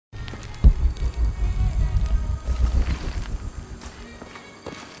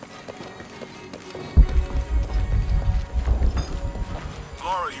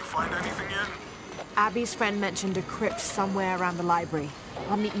Abby's friend mentioned a crypt somewhere around the library.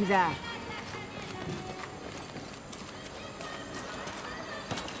 I'll meet you there.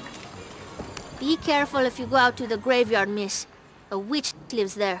 Be careful if you go out to the graveyard, miss. A witch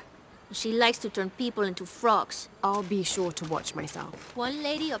lives there. She likes to turn people into frogs. I'll be sure to watch myself. One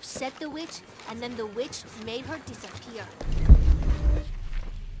lady upset the witch, and then the witch made her disappear.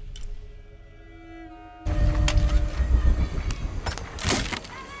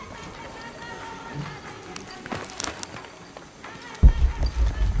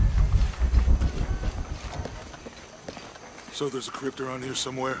 So there's a crypt around here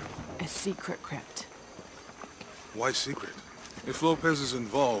somewhere? A secret crypt. Why secret? If Lopez is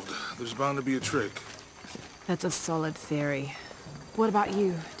involved, there's bound to be a trick. That's a solid theory. What about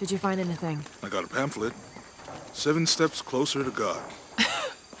you? Did you find anything? I got a pamphlet. 7 Steps Closer to God.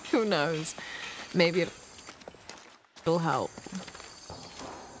 Who knows? Maybe it'll help.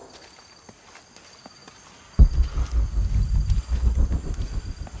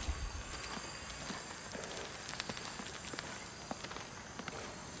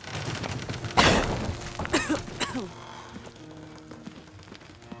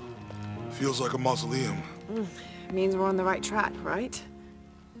 Feels like a mausoleum. Means we're on the right track, right?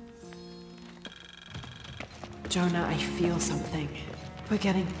 Jonah, I feel something. We're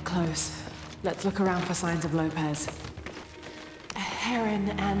getting close. Let's look around for signs of Lopez. A heron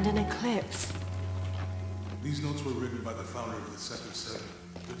and an eclipse. These notes were written by the founder of the Sector 7.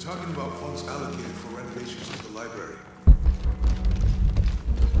 They're talking about funds allocated for renovations to the library.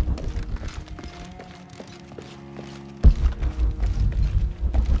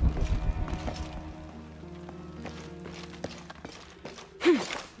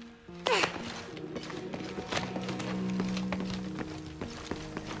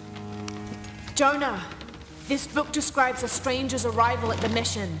 Jonah, this book describes a stranger's arrival at the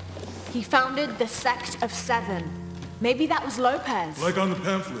mission. He founded the Sect of 7. Maybe that was Lopez. Like on the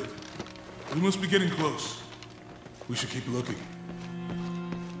pamphlet. We must be getting close. We should keep looking.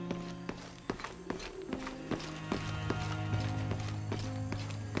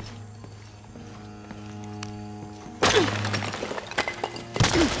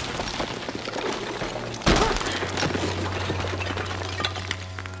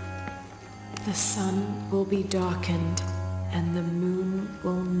 The sun will be darkened, and the moon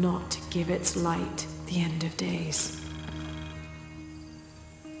will not give its light the end of days.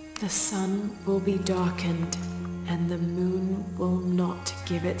 The sun will be darkened, and the moon will not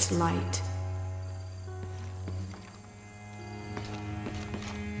give its light.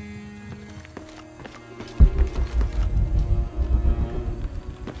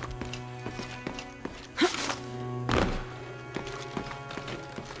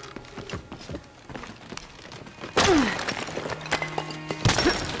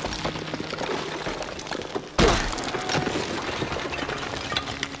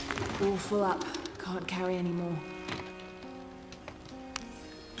 All full up. Can't carry any more.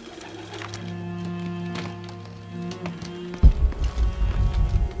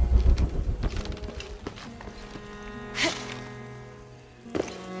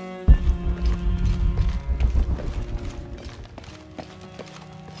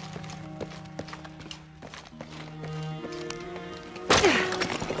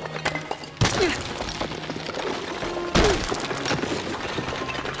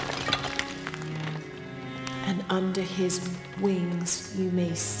 Under his wings you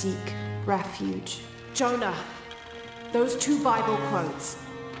may seek refuge. Jonah, those 2 Bible quotes.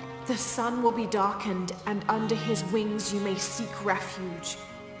 The sun will be darkened, and under his wings you may seek refuge.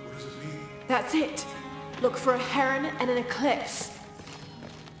 What does it mean? That's it. Look for a heron and an eclipse.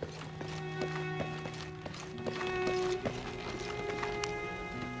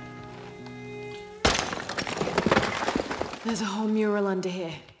 There's a whole mural under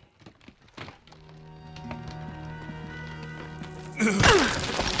here.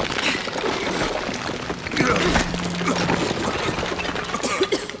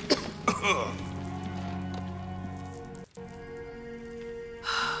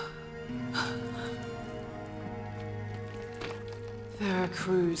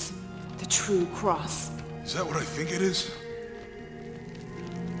 Veracruz, the true cross. Is that what I think it is?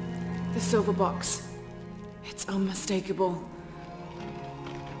 The silver box. It's unmistakable.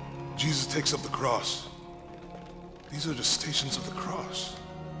 Jesus takes up the cross. These are the stations of the cross.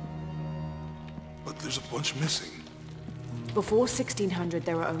 But there's a bunch missing. Before 1600,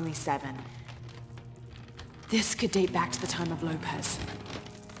 there were only 7. This could date back to the time of Lopez.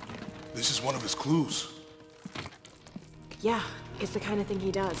 This is one of his clues. Yeah, it's the kind of thing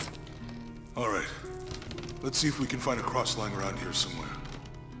he does. All right. Let's see if we can find a cross lying around here somewhere.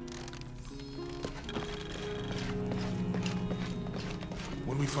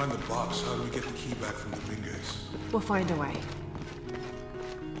 When we find the box, how do we get the key back from the Minguez? We'll find a way.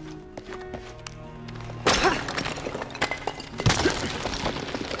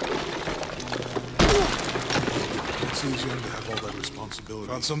 It seems young to have all that responsibility.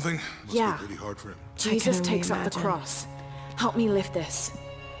 Found something? Must Yeah. be pretty hard for him. Jesus only takes up the imagine. cross. Help me lift this.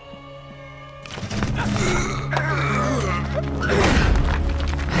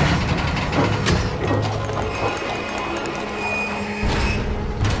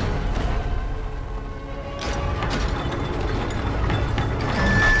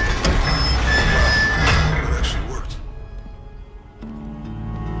 That actually worked.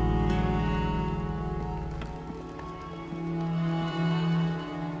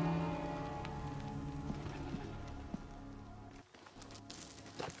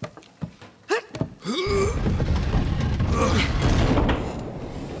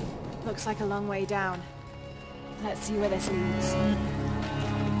 Looks like a long way down. Let's see where this leads.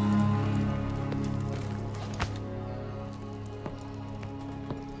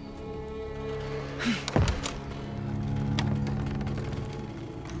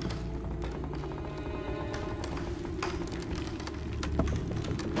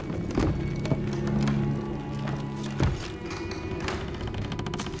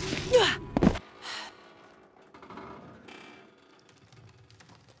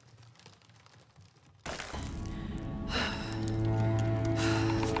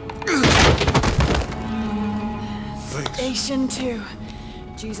 Thanks. Station 2.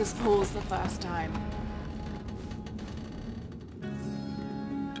 Jesus falls the first time.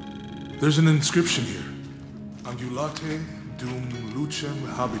 There's an inscription here. Ambulate dum lucem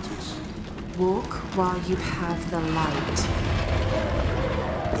habitis. Walk while you have the light.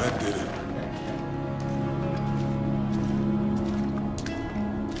 That did it.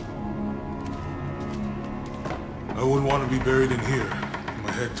 I wouldn't want to be buried in here.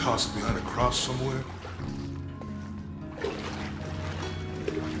 My head tossed behind a cross somewhere.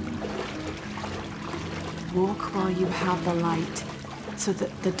 Walk while you have the light, so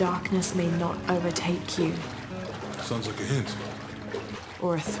that the darkness may not overtake you, Sounds like a hint.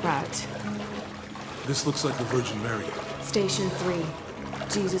 or a threat. This looks like the Virgin Mary. Station 3.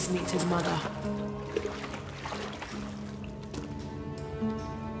 Jesus meets his mother.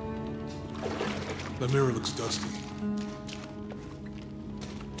 The mirror looks dusty.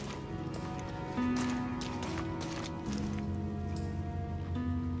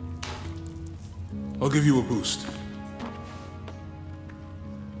 I'll give you a boost.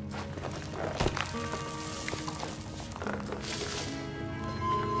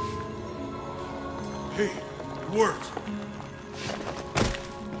 Hey, it worked.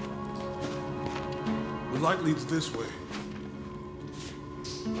 The light leads this way.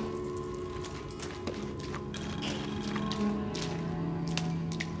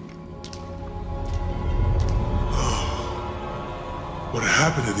 What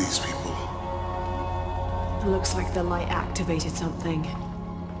happened to these people? It looks like the light activated something.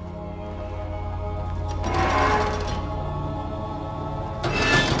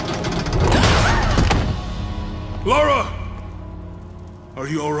 Lara! Are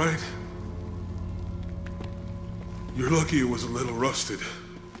you all right? You're lucky it was a little rusted.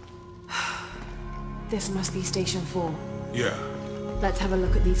 This must be Station 4. Yeah. Let's have a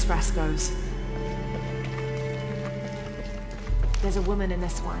look at these frescoes. There's a woman in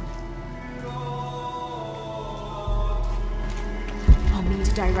this one. I'll need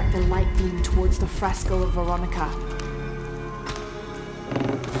to direct the light beam towards the fresco of Veronica.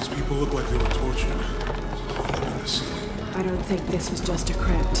 These people look like they were tortured. Hung up in the ceiling. I don't think this was just a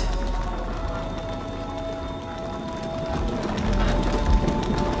crypt.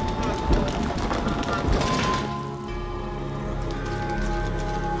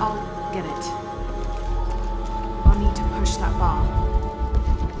 I'll get it. I'll need to push that bar.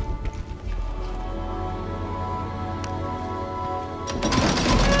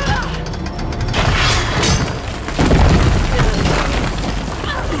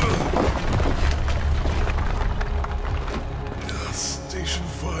 Station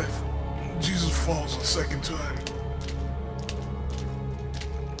 5. Jesus falls a second time.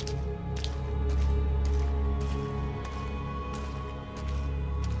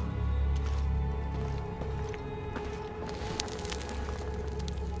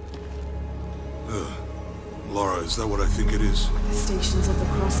 Lara, is that what I think it is? The Stations of the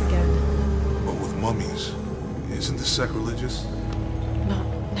Cross again. But with mummies. Isn't this sacrilegious? Not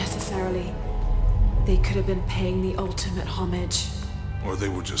necessarily. They could have been paying the ultimate homage. Or they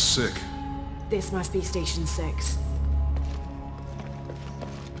were just sick? This must be Station 6.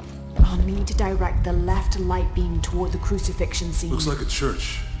 I'll need to direct the left light beam toward the crucifixion scene. Looks like a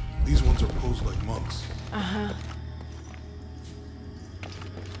church. These ones are posed like monks. Uh-huh.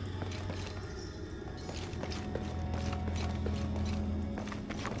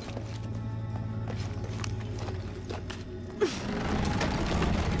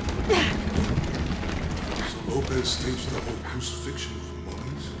 So Lopez staged the whole crucifixion for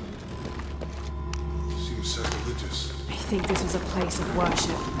mummies? Seems sacrilegious. I think this was a place of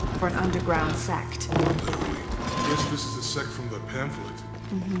worship for an underground sect. Literally. I guess this is the sect from the pamphlet.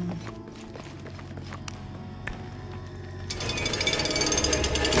 Mm-hmm.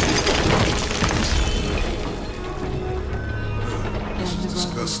 This is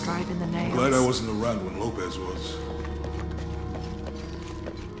disgusting. Right in the nails. Glad I wasn't around when Lopez was.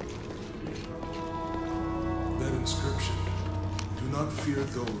 That inscription. Do not fear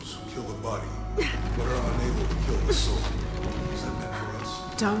those who kill the body, but are unable to kill the soul. Is that meant for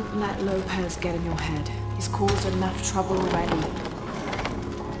us? Don't let Lopez get in your head. He's caused enough trouble already.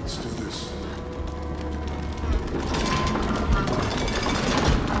 Let's do this.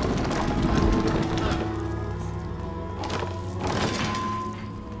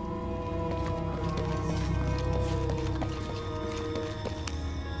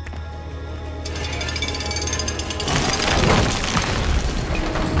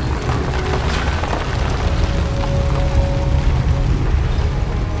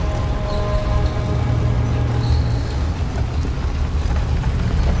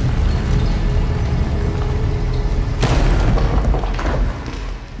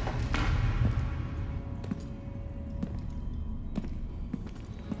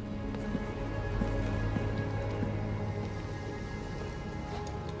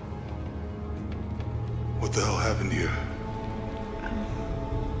 What the hell happened here?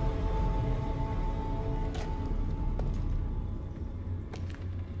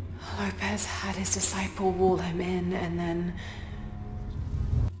 Lopez had his disciple wall him in, and then...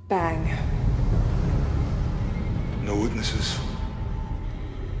 bang. No witnesses?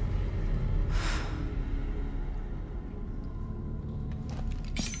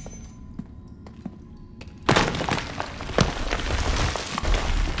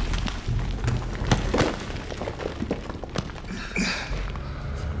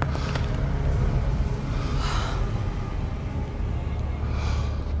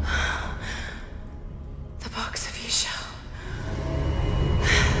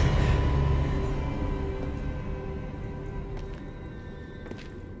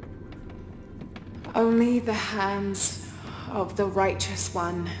 Only the hands of the righteous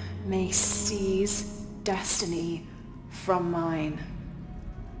one may seize destiny from mine.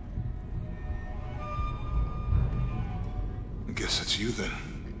 I guess it's you then.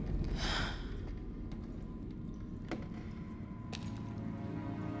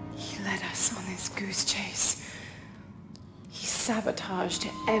 He led us on this goose chase. He sabotaged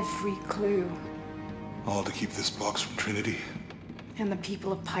every clue. All to keep this box from Trinity? And the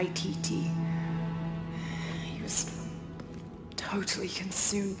people of Paititi. He was totally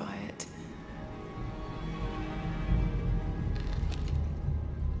consumed by it.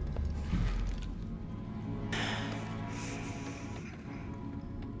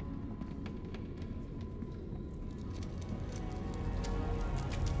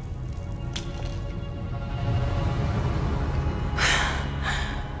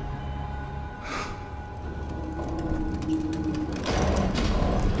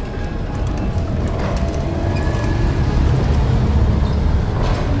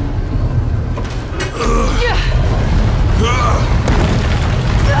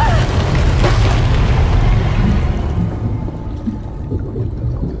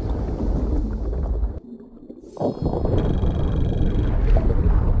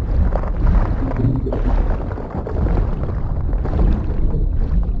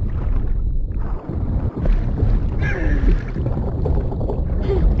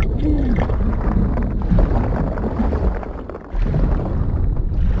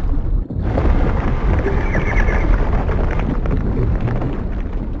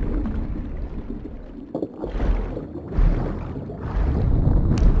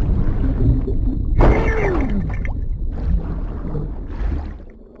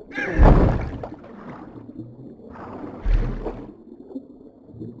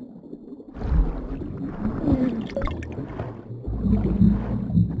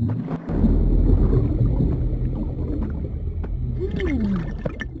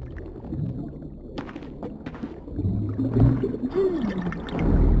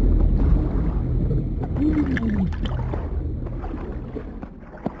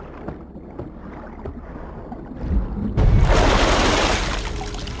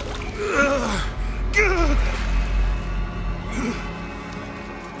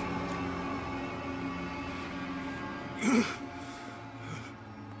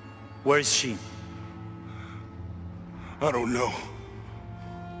 Where is she? I don't know.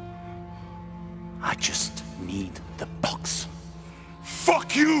 I just need the box.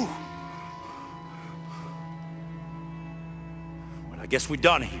 Fuck you! Well, I guess we're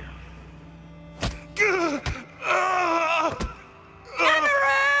done here.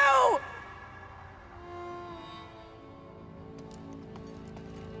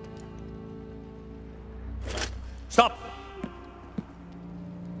 Stop!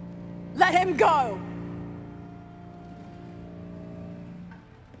 Let him go!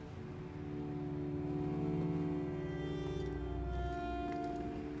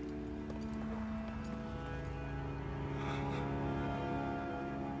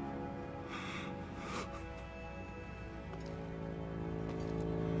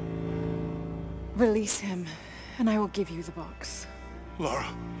 Release him, and I will give you the box. Lara,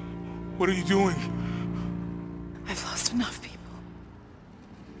 what are you doing? I've lost enough people.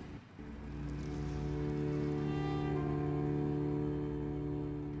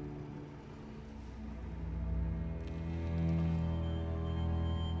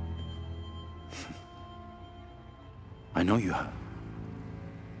 I know you have.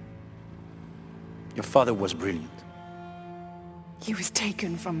 Your father was brilliant. He was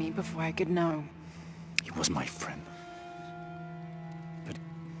taken from me before I could know. He was my friend. But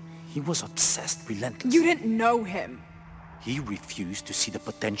he was obsessed, relentless. You didn't know him. He refused to see the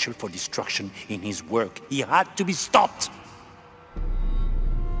potential for destruction in his work. He had to be stopped.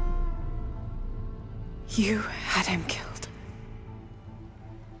 You had him killed.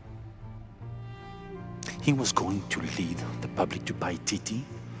 He was going to lead the public to Paititi.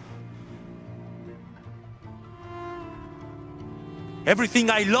 Everything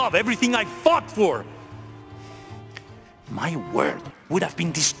I love, everything I fought for. My world would have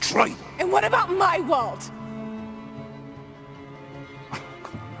been destroyed. And what about my world?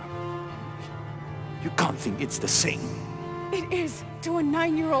 Come on now. You can't think it's the same. It is to a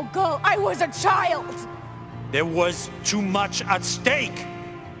 9-year-old girl. I was a child! There was too much at stake.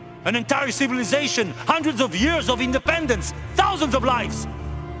 An entire civilization, hundreds of years of independence, thousands of lives.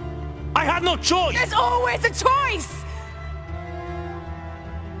 I had no choice. There's always a choice!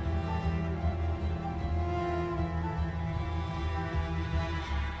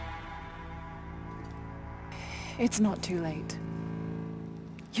 It's not too late.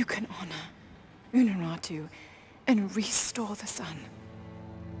 You can honor Unuratu and restore the sun.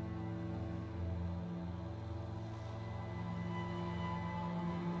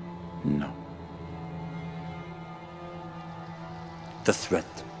 No. The threat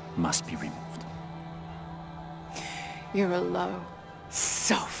must be removed. You're a low,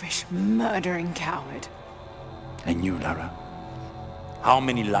 selfish, murdering coward. And you, Lara? How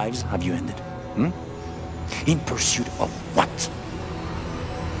many lives have you ended? In pursuit of what?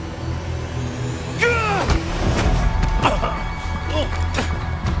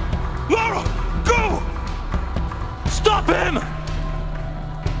 Lara, go! Stop him!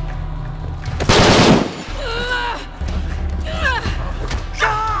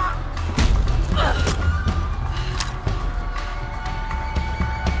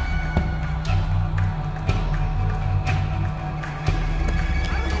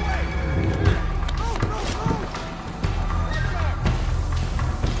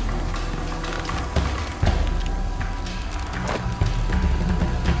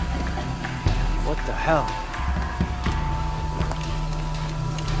 What the hell?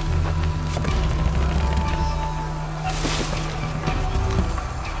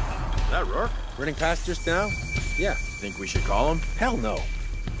 That Rourke? Running past just now? Yeah. Think we should call him? Hell no.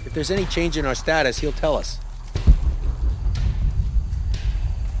 If there's any change in our status, he'll tell us.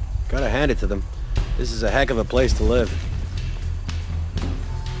 Gotta hand it to them. This is a heck of a place to live.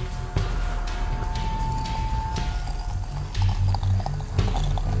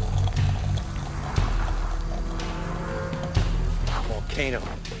 Volcano.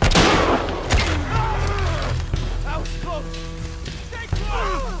 That was close! Stay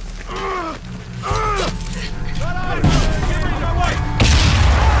close! Shut up! Get in my way!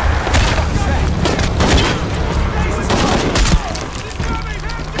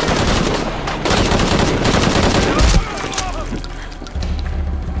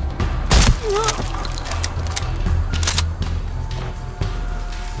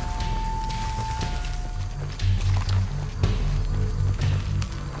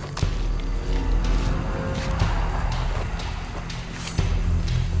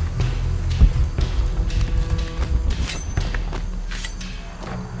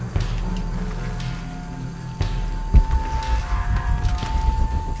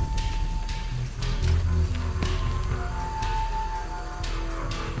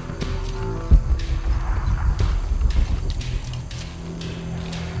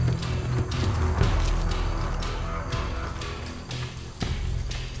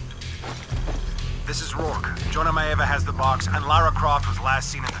 This is Rourke. Jonah Maeva has the box, and Lara Croft was last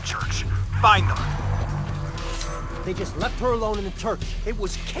seen at the church. Find them! They just left her alone in the church. It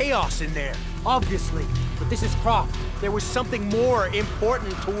was chaos in there, obviously. But this is Croft. There was something more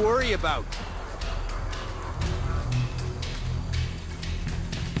important to worry about.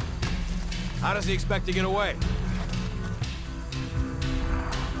 How does he expect to get away?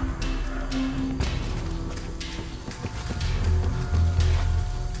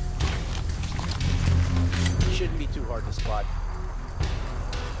 Shouldn't be too hard to spot.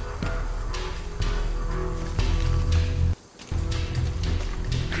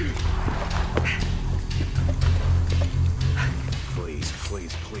 Please,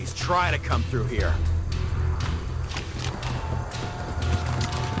 please, please, try to come through here.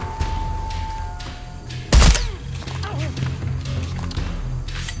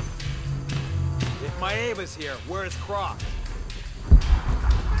 If Maeva's here, where's Croft?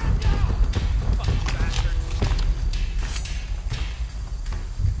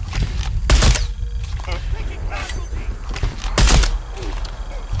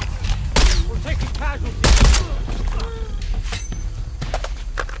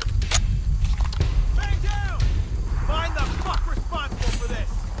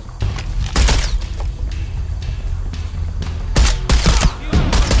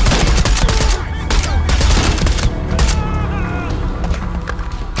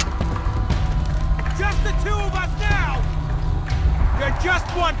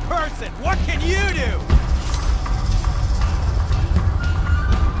 What can you do?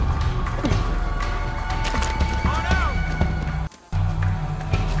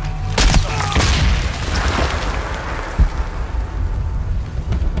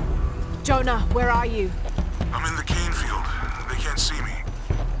 Jonah, where are you? I'm in the cane field. They can't see me.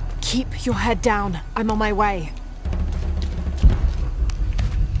 Keep your head down. I'm on my way.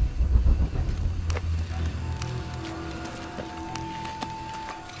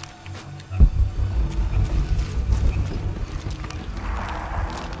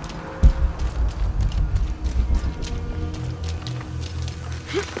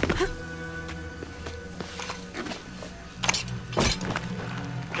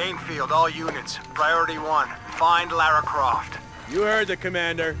 Field, all units. Priority 1. Find Lara Croft. You heard the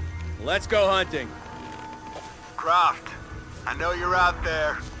commander. Let's go hunting. Croft, I know you're out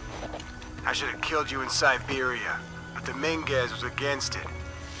there. I should have killed you in Siberia, but the Minguez was against it.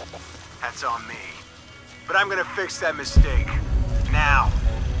 That's on me. But I'm gonna fix that mistake. Now.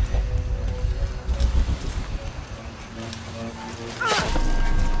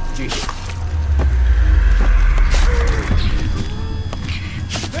 Jesus.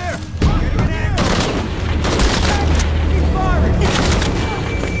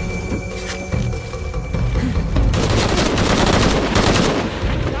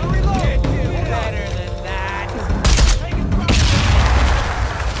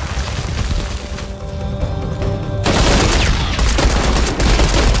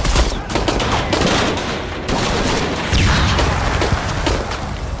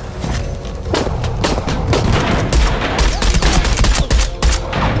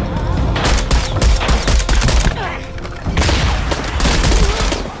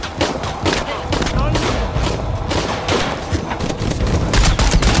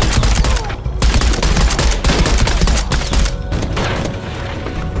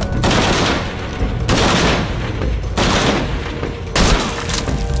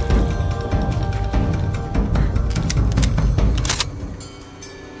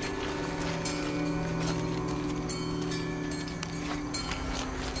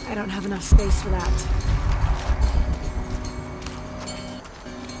 I don't have enough space for that.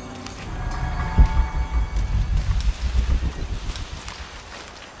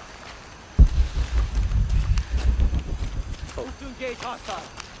 To engage hostile.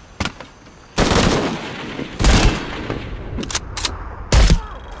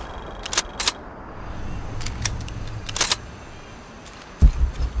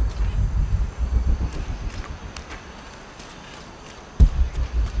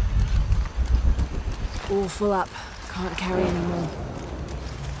 All full up. Can't carry any more.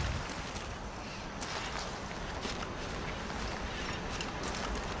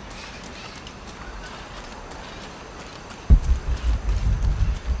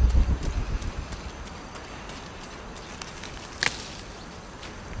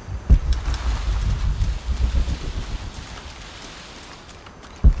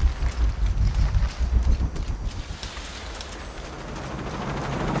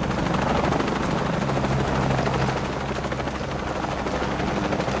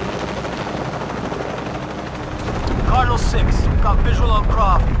 Cardinal 6, got visual on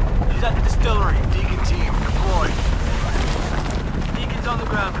Croft. He's at the distillery. Deacon team, deployed. Deacon's on the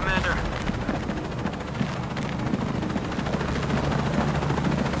ground, Commander.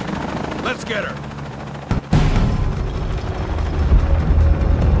 Let's get her.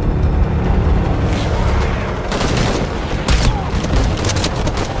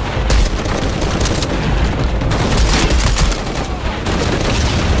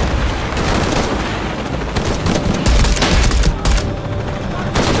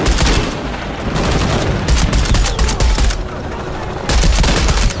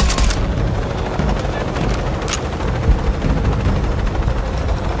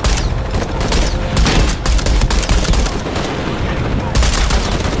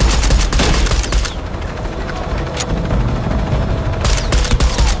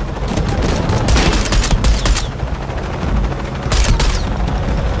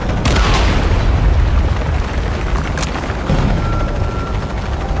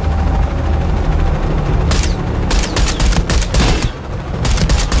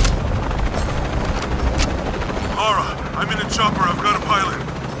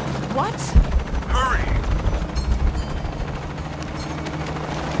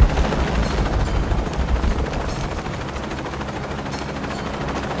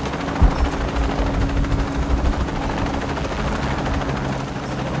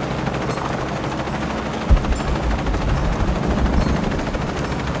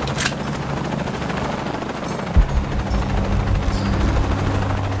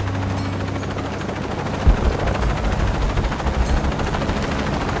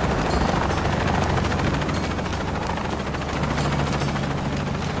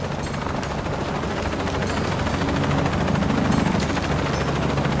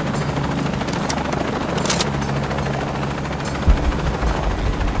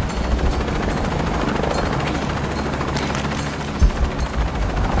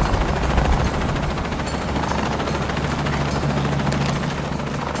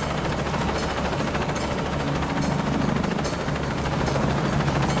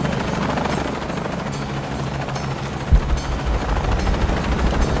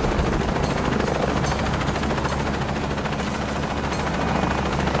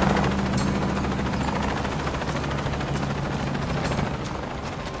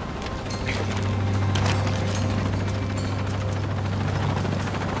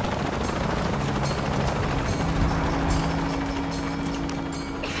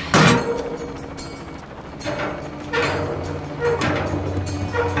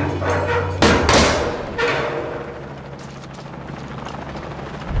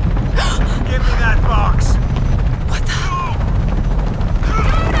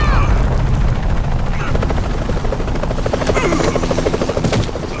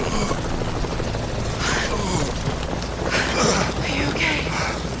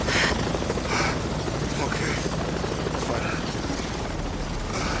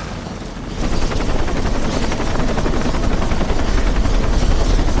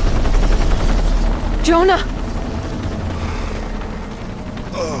 Jonah!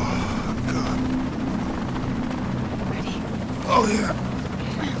 Oh, God. Ready? Oh, yeah.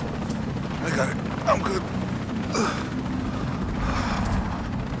 I got it. I'm good.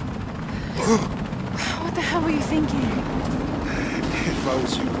 What the hell were you thinking? If I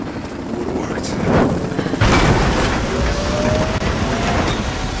was you, it would have worked.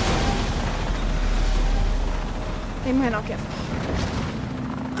 They might not get far.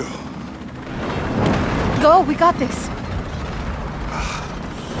 Go. Go, we got this.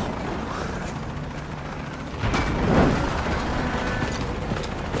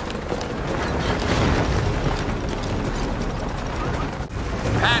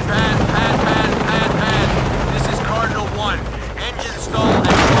 Pad. This is Cardinal 1. Engine stall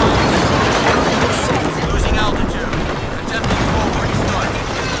and losing altitude. Attempting forward start.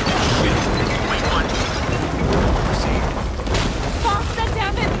 Wait 1. Proceed. Faster,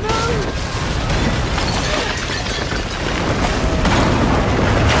 damn it, move!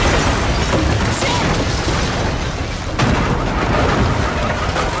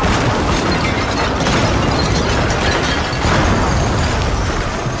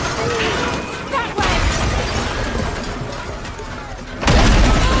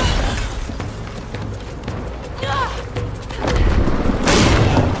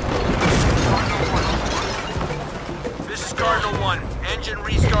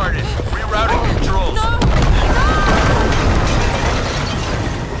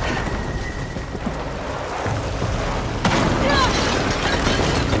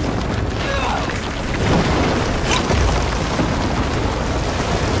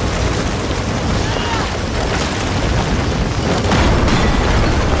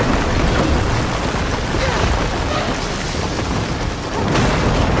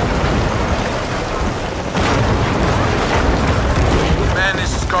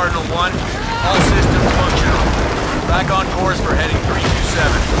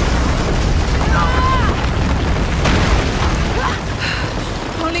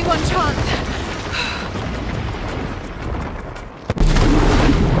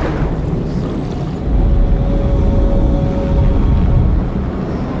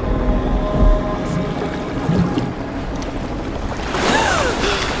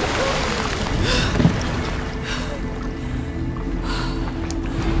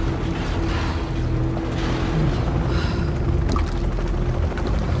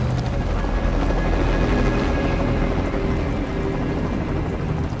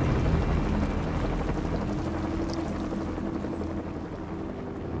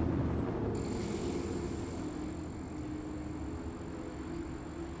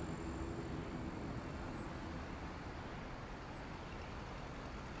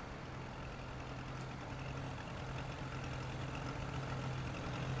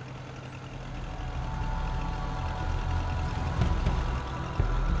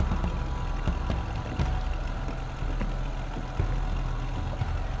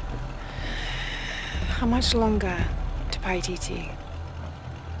 How much longer to Paititi?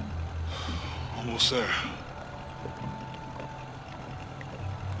 Almost there.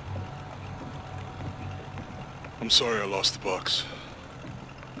 I'm sorry I lost the box.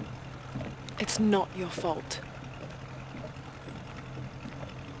 It's not your fault.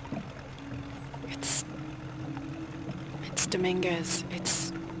 It's Dominguez.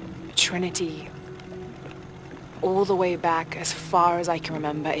 It's Trinity. All the way back, as far as I can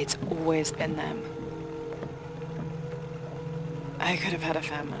remember, it's always been them. I could have had a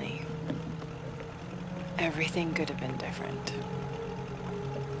family. Everything could have been different.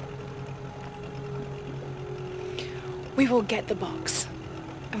 We will get the box,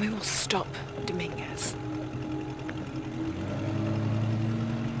 and we will stop Dominguez.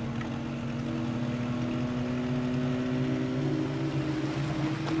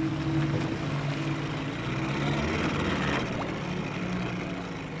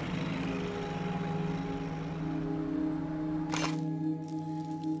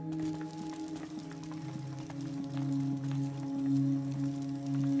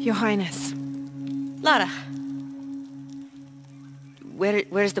 Your Highness. Lara.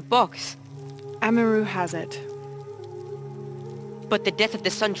 Where's the box? Amaru has it. But the death of the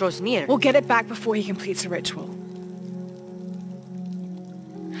sun draws near. We'll get it back before he completes the ritual.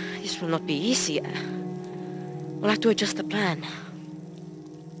 This will not be easy. We'll have to adjust the plan.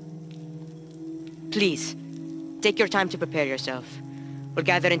 Please, take your time to prepare yourself. We'll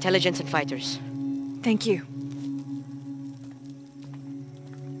gather intelligence and fighters. Thank you.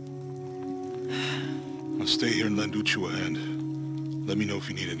 I'll stay here and lend Uchu a hand. Let me know if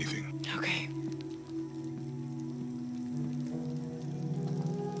you need anything. Okay.